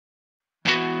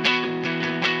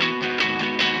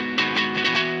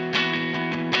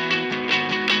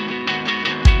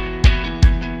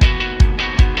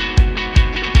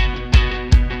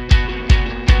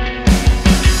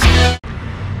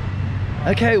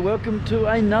Okay, welcome to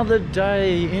another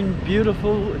day in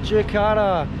beautiful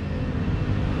Jakarta.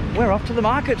 We're off to the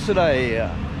markets today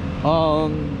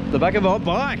on the back of our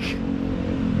bike.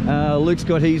 Luke's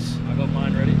got his. I got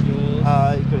mine ready. Yours? He's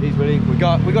got his ready. We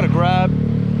got to grab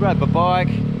the bike,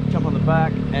 jump on the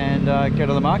back, and go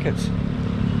to the markets.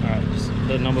 All right, just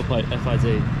the number plate FIZ.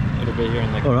 It'll be here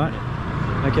in like. All right.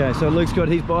 Okay, so Luke's got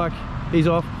his bike. He's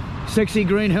off. Sexy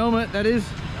green helmet, that is.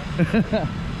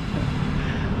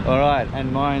 All right,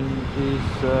 and mine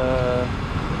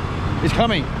is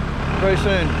coming very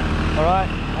soon. All right,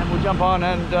 and we'll jump on,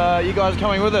 and you guys are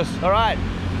coming with us. All right,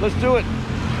 let's do it.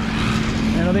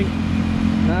 And I think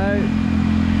no,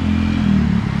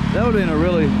 that would have been a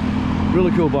really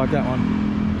cool bike, that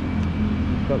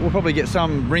one. But we'll probably get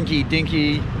some rinky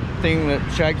dinky thing that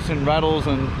shakes and rattles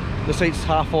and the seat's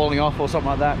half falling off or something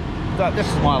like that. This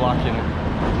is my luck, you know.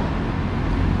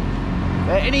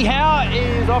 Anyhow,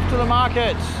 is off to the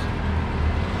markets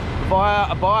via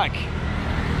a bike.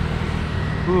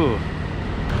 Ooh.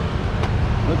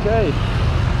 Okay,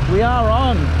 we are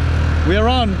on.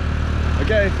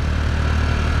 Okay.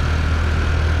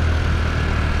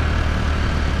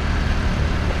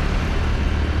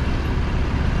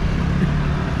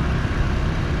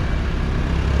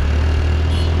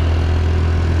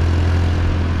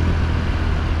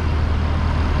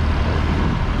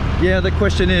 Yeah, the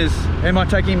question is, am I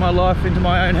taking my life into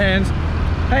my own hands?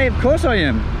 Hey, of course I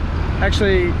am.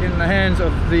 Actually, in the hands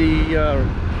of the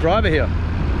driver here.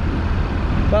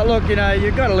 But look, you know,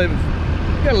 you've got to live a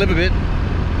bit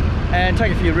and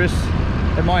take a few risks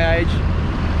at my age.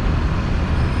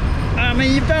 I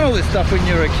mean, you've done all this stuff when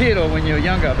you're a kid or when you're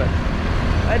younger, but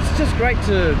it's just great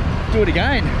to do it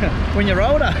again when you're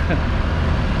older.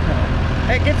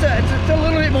 It's a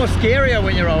little bit more scarier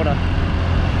when you're older.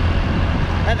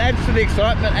 And adds to the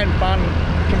excitement and fun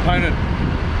component.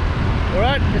 All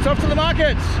right, it's off to the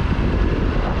markets.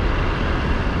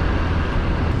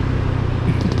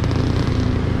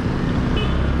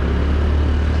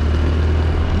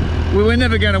 We were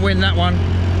never going to win that one.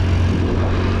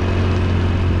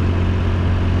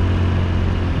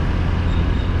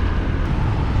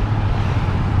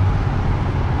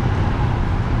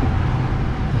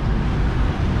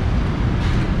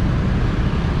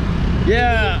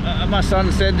 Yeah, my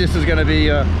son said this is going to be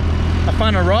a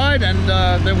funner ride, and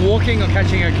then walking or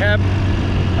catching a cab.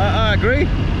 I agree.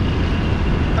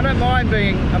 I don't mind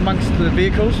being amongst the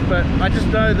vehicles, but I just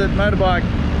know that motorbike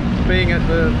being at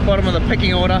the bottom of the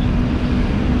pecking order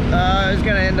is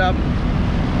going to end up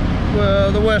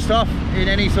the worst off in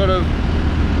any sort of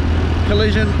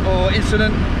collision or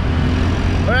incident.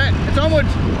 All right, it's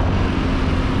onwards.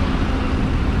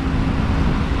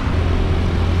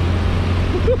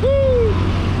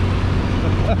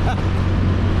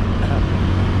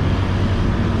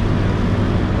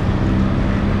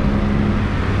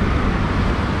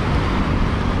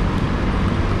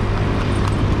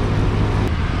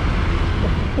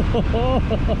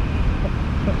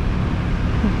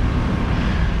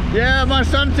 Yeah, my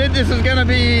son said this is going to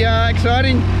be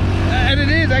exciting, and it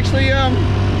is actually. I'm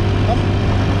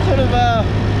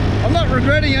not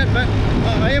regretting it, but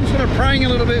I am sort of praying a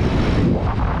little bit.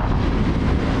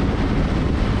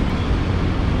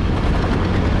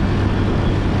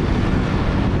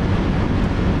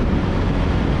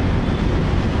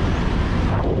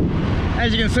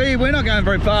 As you can see, we're not going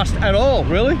very fast at all,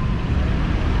 really.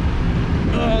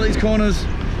 Oh, these corners,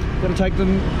 got to take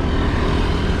them.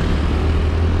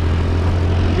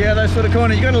 Yeah, those sort of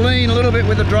corners, you got to lean a little bit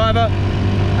with the driver,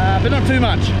 but not too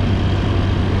much.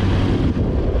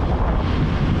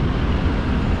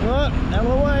 What? Out of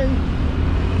the way.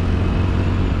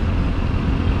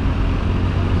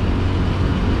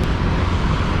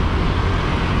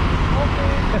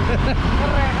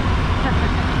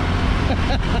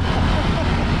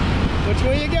 Which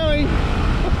way are you going?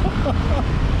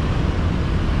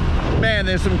 Man,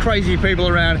 there's some crazy people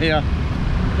around here.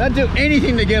 They'd do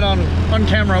anything to get on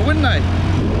camera, wouldn't they?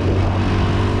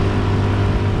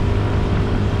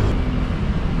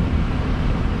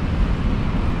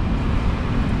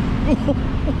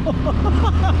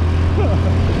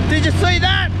 Did you see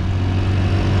that?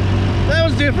 That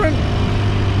was different.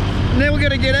 Now we're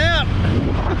going to get out.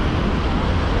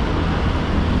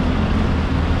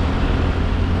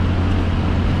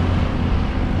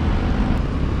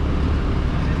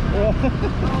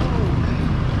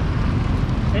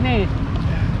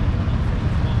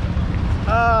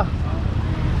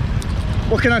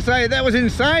 What can I say? That was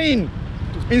insane.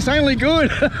 Insanely good.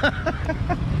 The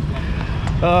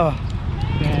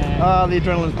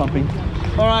adrenaline's pumping.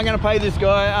 All right, I'm going to pay this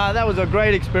guy. That was a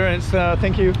great experience.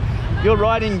 Thank you. Your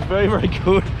riding's very, very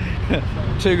good.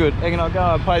 Too good. Hang on, I'll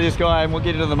go and pay this guy and we'll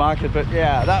get into the market. But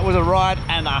yeah, that was a ride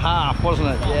and a half, wasn't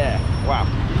it? Yeah, wow.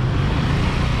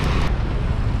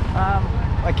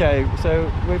 Okay,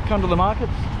 so we've come to the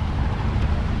markets.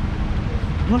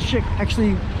 I'm not sure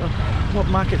actually what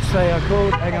markets they are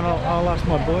called. Hang on, I'll ask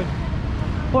my boy.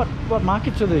 What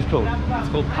markets are these called? It's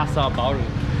called Pasar Baru.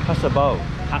 Pasar Baru.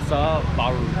 Pasar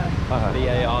Baru.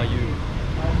 B-A-R-U.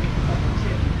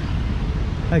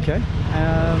 Okay.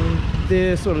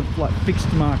 They're sort of like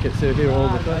fixed markets. They're here all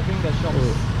the time. I think the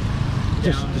shops.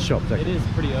 Just the shops. It is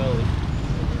pretty early. I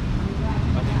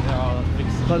think there are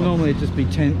fixed But shops. normally it'd just be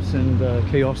tents and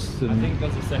kiosks and... I think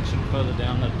there's a section further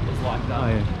down that is like that. Oh,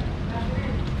 yeah.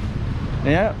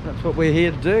 Yeah, that's what we're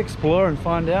here to do, explore and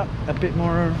find out a bit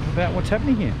more about what's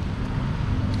happening here.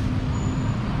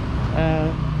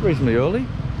 Reasonably early.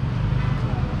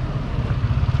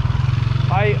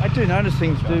 I do notice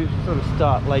things do sort of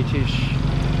start late-ish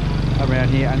around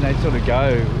here, and they sort of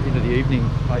go into the evening.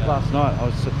 Like last night, I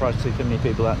was surprised to see so many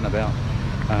people out and about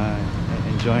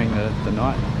enjoying the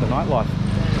nightlife.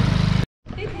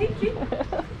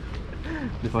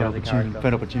 The fun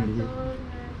opportunity here.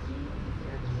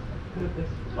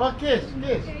 Oh, kiss.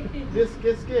 Kiss.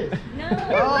 No.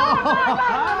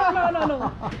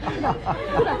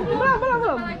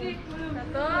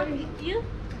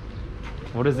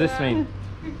 What does this mean?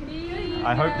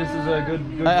 I hope this is a good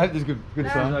I hope this is good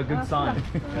this sign. is a good sign.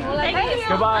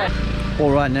 Goodbye.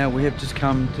 All right, now we have just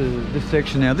come to this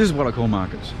section. Now this is what I call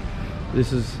markets.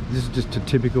 This is just a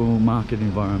typical market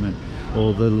environment,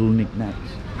 all the little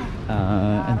knickknacks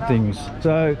and things.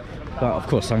 So, but of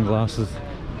course, sunglasses.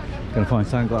 Going to find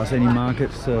sunglasses, any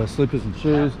markets, slippers and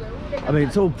shoes. I mean,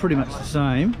 it's all pretty much the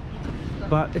same,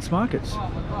 but it's markets.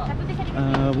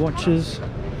 Watches,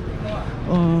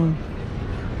 water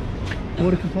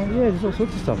containers. Yeah, there's all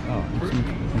sorts of stuff. Oh, and some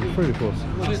fruit, of course.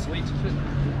 Sweet.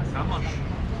 How much?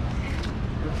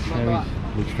 Now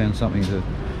Luke's found something to.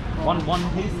 One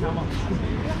piece. How much?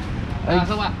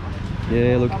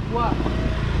 Yeah, look.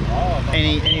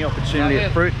 Any opportunity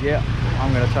at fruit, yeah,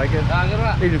 I'm going to take it.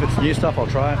 Even if it's new stuff, I'll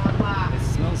try it. It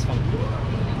smells funky.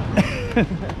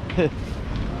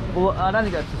 Well, I don't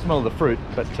think that's the smell of the fruit,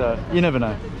 but you never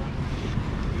know.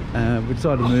 We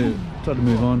decided to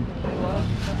move on.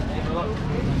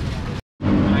 I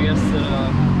guess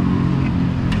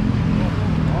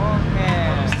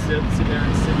sit there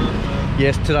and simmer.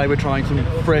 Yes, today we're trying some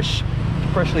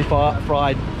freshly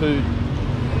fried food.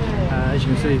 As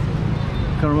you can see,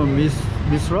 can't remember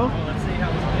misro. Let's see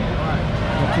how it's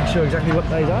Not too sure exactly what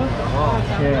these are.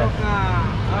 Yeah.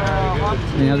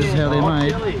 Now this is how they're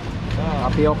made.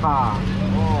 Tapioca.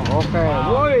 Okay.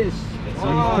 Boys.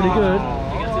 Seems pretty good.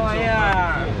 Oh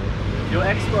yeah. You're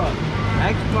expert.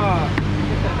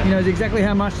 He knows exactly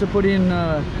how much to put in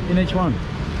each one.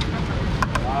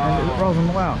 And it rolls them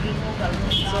all out.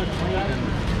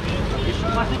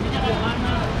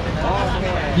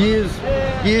 Years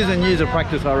and years of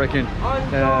practice, I reckon,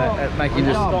 at making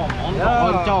this.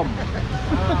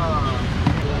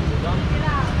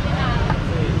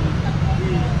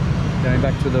 Going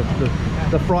back to the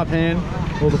fry pan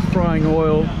or the frying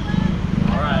oil.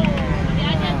 Alright.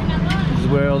 This is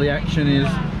where all the action is.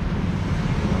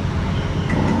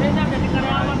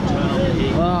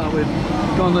 We've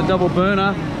gone the double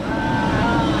burner.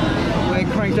 We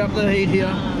cranked up the heat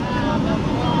here.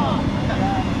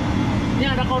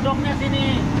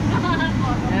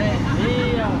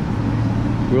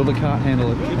 Will the cart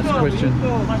handle it? That's the question.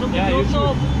 Yeah,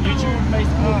 YouTube,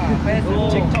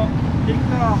 Facebook, TikTok.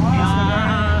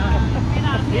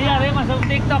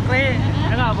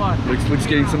 Luke's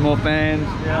getting some more fans,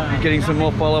 getting some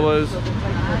more followers.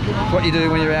 It's what you do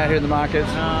when you're out here in the markets.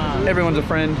 Everyone's a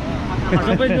friend.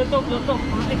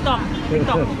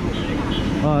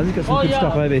 Oh, they've got some good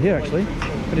stuff over here actually.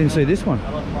 I didn't see this one.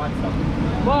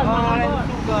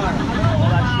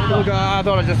 Look, I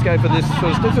thought I'd just go for this.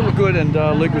 This looked good, and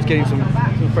Luke was getting some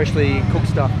freshly cooked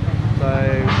stuff. So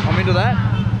I'm into that.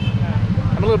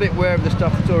 I'm a little bit aware of the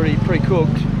stuff that's already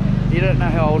pre-cooked. You don't know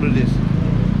how old it is.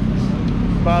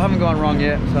 But I haven't gone wrong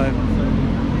yet, so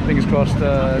fingers crossed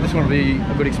this one will be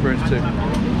a good experience too.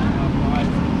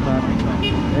 But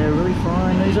they're really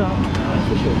frying these up, that's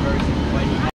for sure.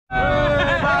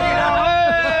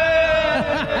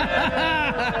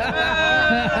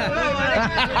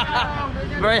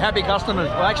 Very happy customers.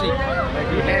 Well, actually,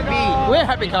 we're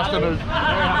happy customers.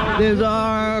 There's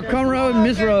our Conrad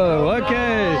Misro.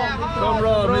 Okay.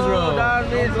 Conrad Misro.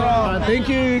 Thank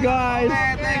you, guys.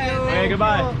 Okay,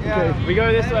 goodbye. Okay. We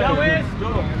go this way.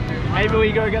 Maybe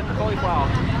we go get the cauliflower.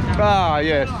 Ah,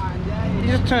 yes.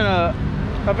 You just turn a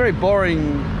very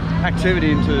boring activity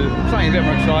into something a bit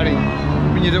more exciting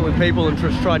when when you do it with people and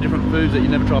just try different foods that you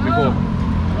never tried before.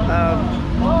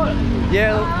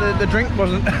 Yeah, the drink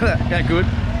wasn't that good,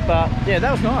 but yeah,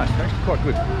 that was nice. Actually, quite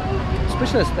good,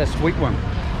 especially that sweet one.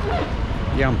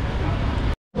 Yum.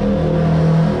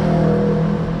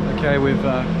 Okay, we've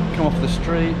come off the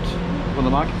street from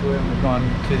the market, and we've gone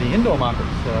to the indoor markets.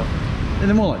 And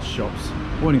they're more like shops.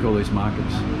 What do you call these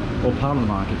markets? Or part of the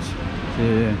markets.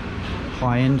 They're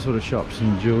high-end sort of shops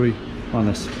and jewellery. Oh,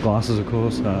 there's glasses, of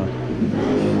course.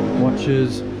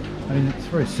 Watches. I mean, it's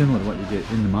very similar to what you get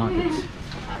in the markets.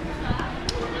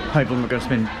 Hopefully I'm not going to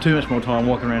spend too much more time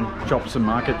walking around shops and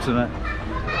markets and that.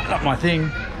 Not my thing.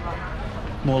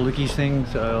 More Lucky's thing,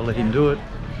 so I'll let him do it.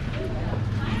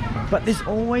 But there's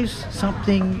always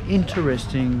something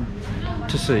interesting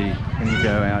to see when you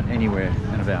go out anywhere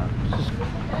and about. It's just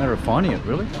a matter of finding it,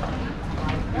 really.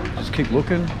 Just keep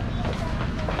looking.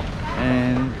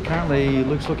 And currently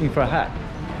Luke's looking for a hat.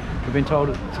 We've been told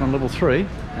it's on level 3,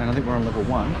 and I think we're on level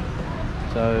 1.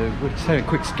 So we'll just have a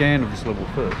quick scan of this level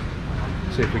first.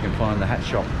 See if we can find the hat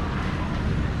shop.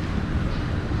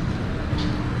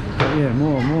 But yeah,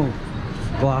 more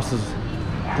glasses.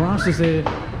 Glasses there.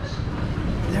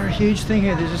 They're a huge thing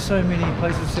here. There's just so many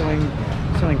places selling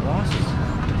glasses,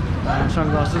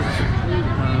 sunglasses,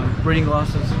 reading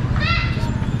glasses, just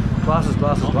glasses.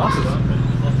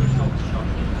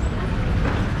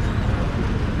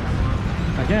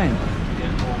 Again.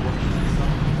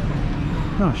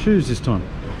 No, shoes this time,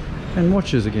 and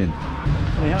watches again.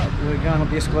 Yeah, we're going up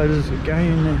the escalators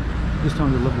again. This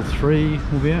time to level 3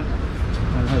 we'll be at,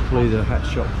 and hopefully the hat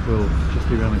shop will just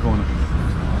be around the corner.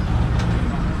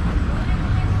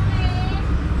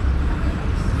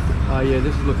 Yeah,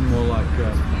 this is looking more like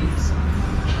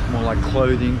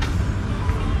clothing,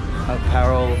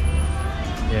 apparel.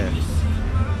 Yeah,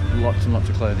 lots and lots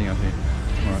of clothing up here.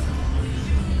 All right.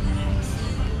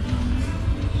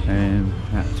 And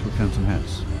hats. We found some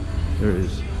hats. There it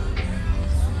is.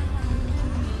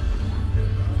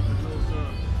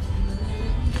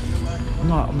 I'm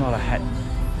not a hat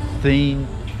fiend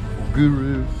or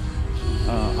guru. I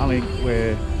only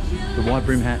wear the wide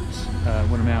brim hats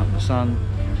when I'm out in the sun.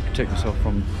 Protect myself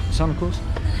from the sun, of course,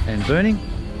 and burning.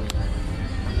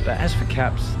 But as for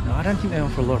caps, no, I don't think they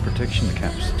offer a lot of protection, the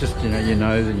caps. Just, you know, your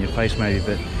nose and your face maybe,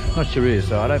 but not your ears.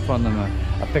 So I don't find them an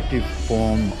effective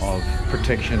form of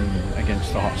protection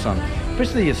against the hot sun,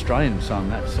 especially the Australian sun.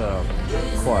 That's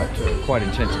quite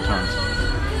intense at times.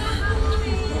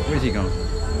 Where's he going?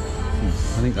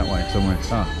 I think that way somewhere.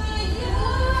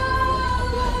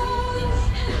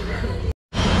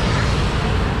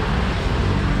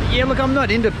 Yeah, look, I'm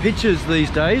not into pictures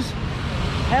these days.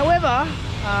 However,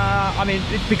 I mean,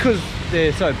 it's because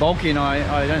they're so bulky and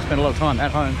I don't spend a lot of time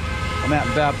at home. I'm out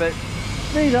and about, but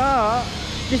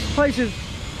this place is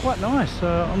quite nice.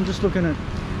 I'm just looking at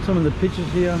some of the pictures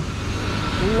here.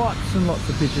 Lots and lots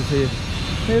of pictures here.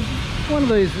 There's one of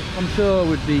these I'm sure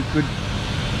would be good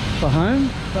for home,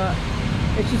 but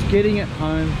it's just getting it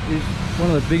home is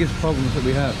one of the biggest problems that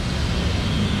we have.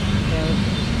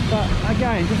 But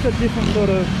again, just a different sort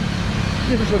of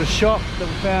shop that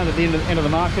we found at the end of the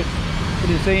market. We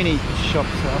didn't see any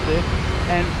shops out there,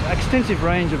 and extensive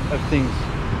range of things.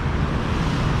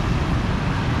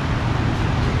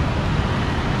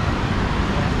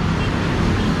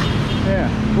 Yeah,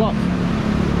 lots.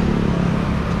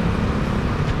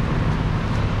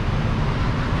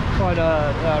 Quite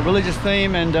a religious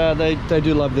theme, and they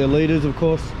do love their leaders, of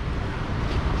course.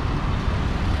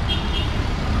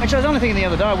 Actually, I was only thinking the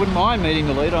other day, I wouldn't mind meeting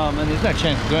the leader. I mean, there's no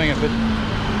chance of doing it, but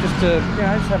just to, you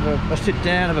know, just have a sit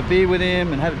down, have a beer with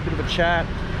him, and have a bit of a chat.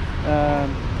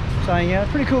 Saying, yeah, it's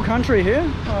a pretty cool country here.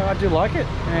 I do like it,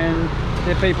 and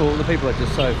the people are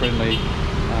just so friendly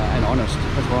and honest.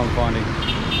 That's what I'm finding.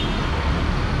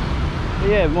 But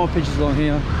yeah, more pictures along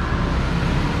here.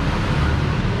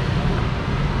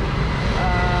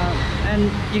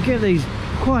 And you get these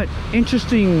quite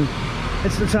interesting.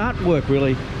 It's artwork,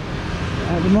 really.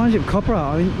 It reminds you of copper.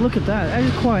 I mean, look at that. That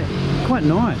is quite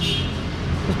nice.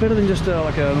 It's better than just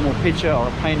like a normal picture or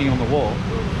a painting on the wall.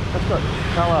 That's got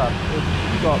colour.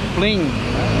 It's got bling. You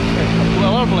know?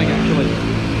 A lot of bling, actually.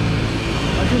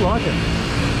 I do like it.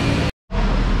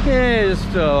 Yeah,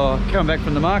 just coming back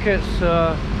from the markets,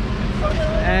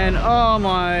 and oh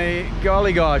my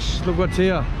golly gosh, look what's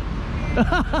here. Oh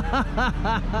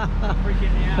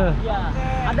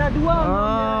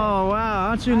wow,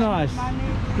 aren't you nice?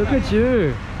 Look at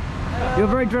you. You're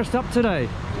very dressed up today.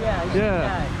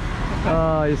 Yeah.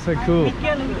 Oh, you're so cool.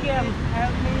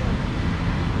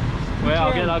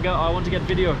 Well, I'll go. I want to get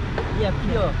video. Yeah,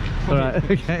 video. All right.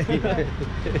 Okay.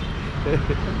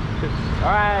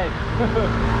 All right.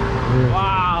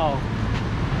 Wow.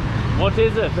 What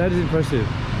is it? That is impressive.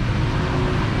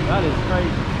 That is crazy.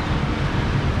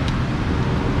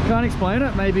 Can't explain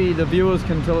it. Maybe the viewers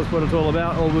can tell us what it's all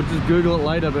about, or we'll just Google it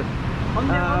later. But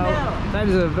that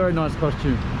is a very nice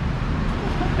costume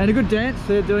and a good dance.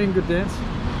 They're doing a good dance.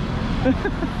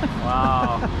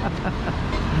 Wow.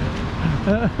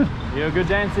 You're good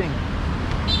dancing.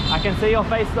 I can see your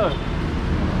face though.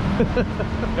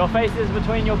 Your face is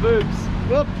between your boobs.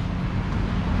 Whoop.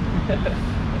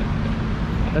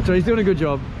 That's right. He's doing a good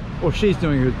job, or she's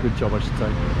doing a good job, I should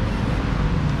say.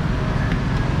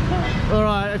 All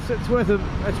right, it's worth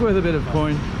a bit of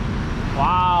coin.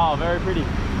 Wow, very pretty.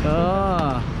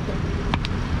 Ah.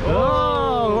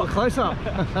 Oh, close up.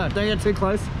 Don't get too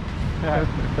close. Yeah.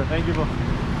 Thank you, bro.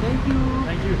 Thank you.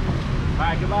 Thank you. All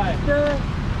right, goodbye.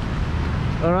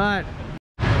 All right.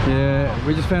 Yeah,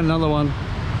 we just found another one,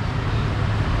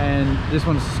 and this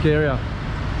one's scarier.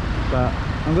 But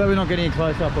I'm glad we're not getting a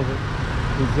close up of it.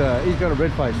 He's got a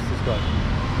red face, this guy.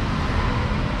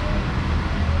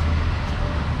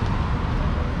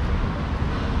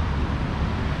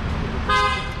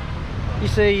 You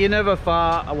see, you're never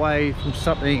far away from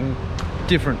something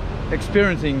different,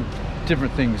 experiencing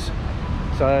different things.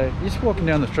 So you're just walking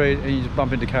down the street and you just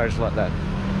bump into carriages like that.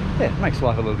 Yeah, it makes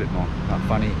life a little bit more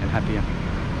funny and happier.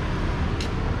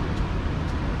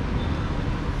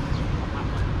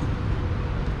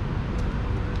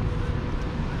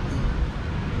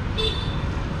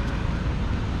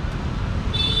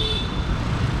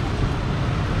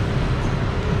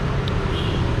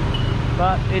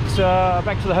 But it's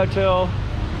back to the hotel.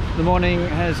 The morning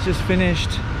has just finished.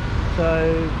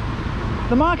 So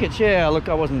the markets, yeah, look,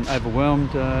 I wasn't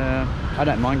overwhelmed. I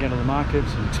don't mind going to the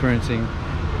markets and experiencing,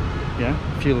 you know,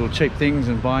 a few little cheap things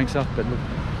and buying stuff, but look,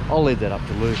 I'll leave that up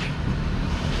to Luke.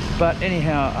 But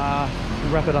anyhow,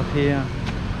 we'll wrap it up here.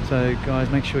 So guys,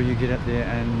 make sure you get out there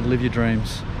and live your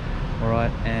dreams, all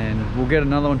right? And we'll get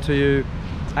another one to you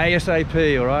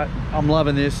ASAP, all right? I'm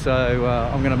loving this, so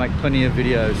I'm gonna make plenty of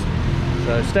videos.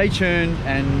 So stay tuned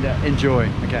and enjoy.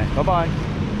 Okay, bye-bye.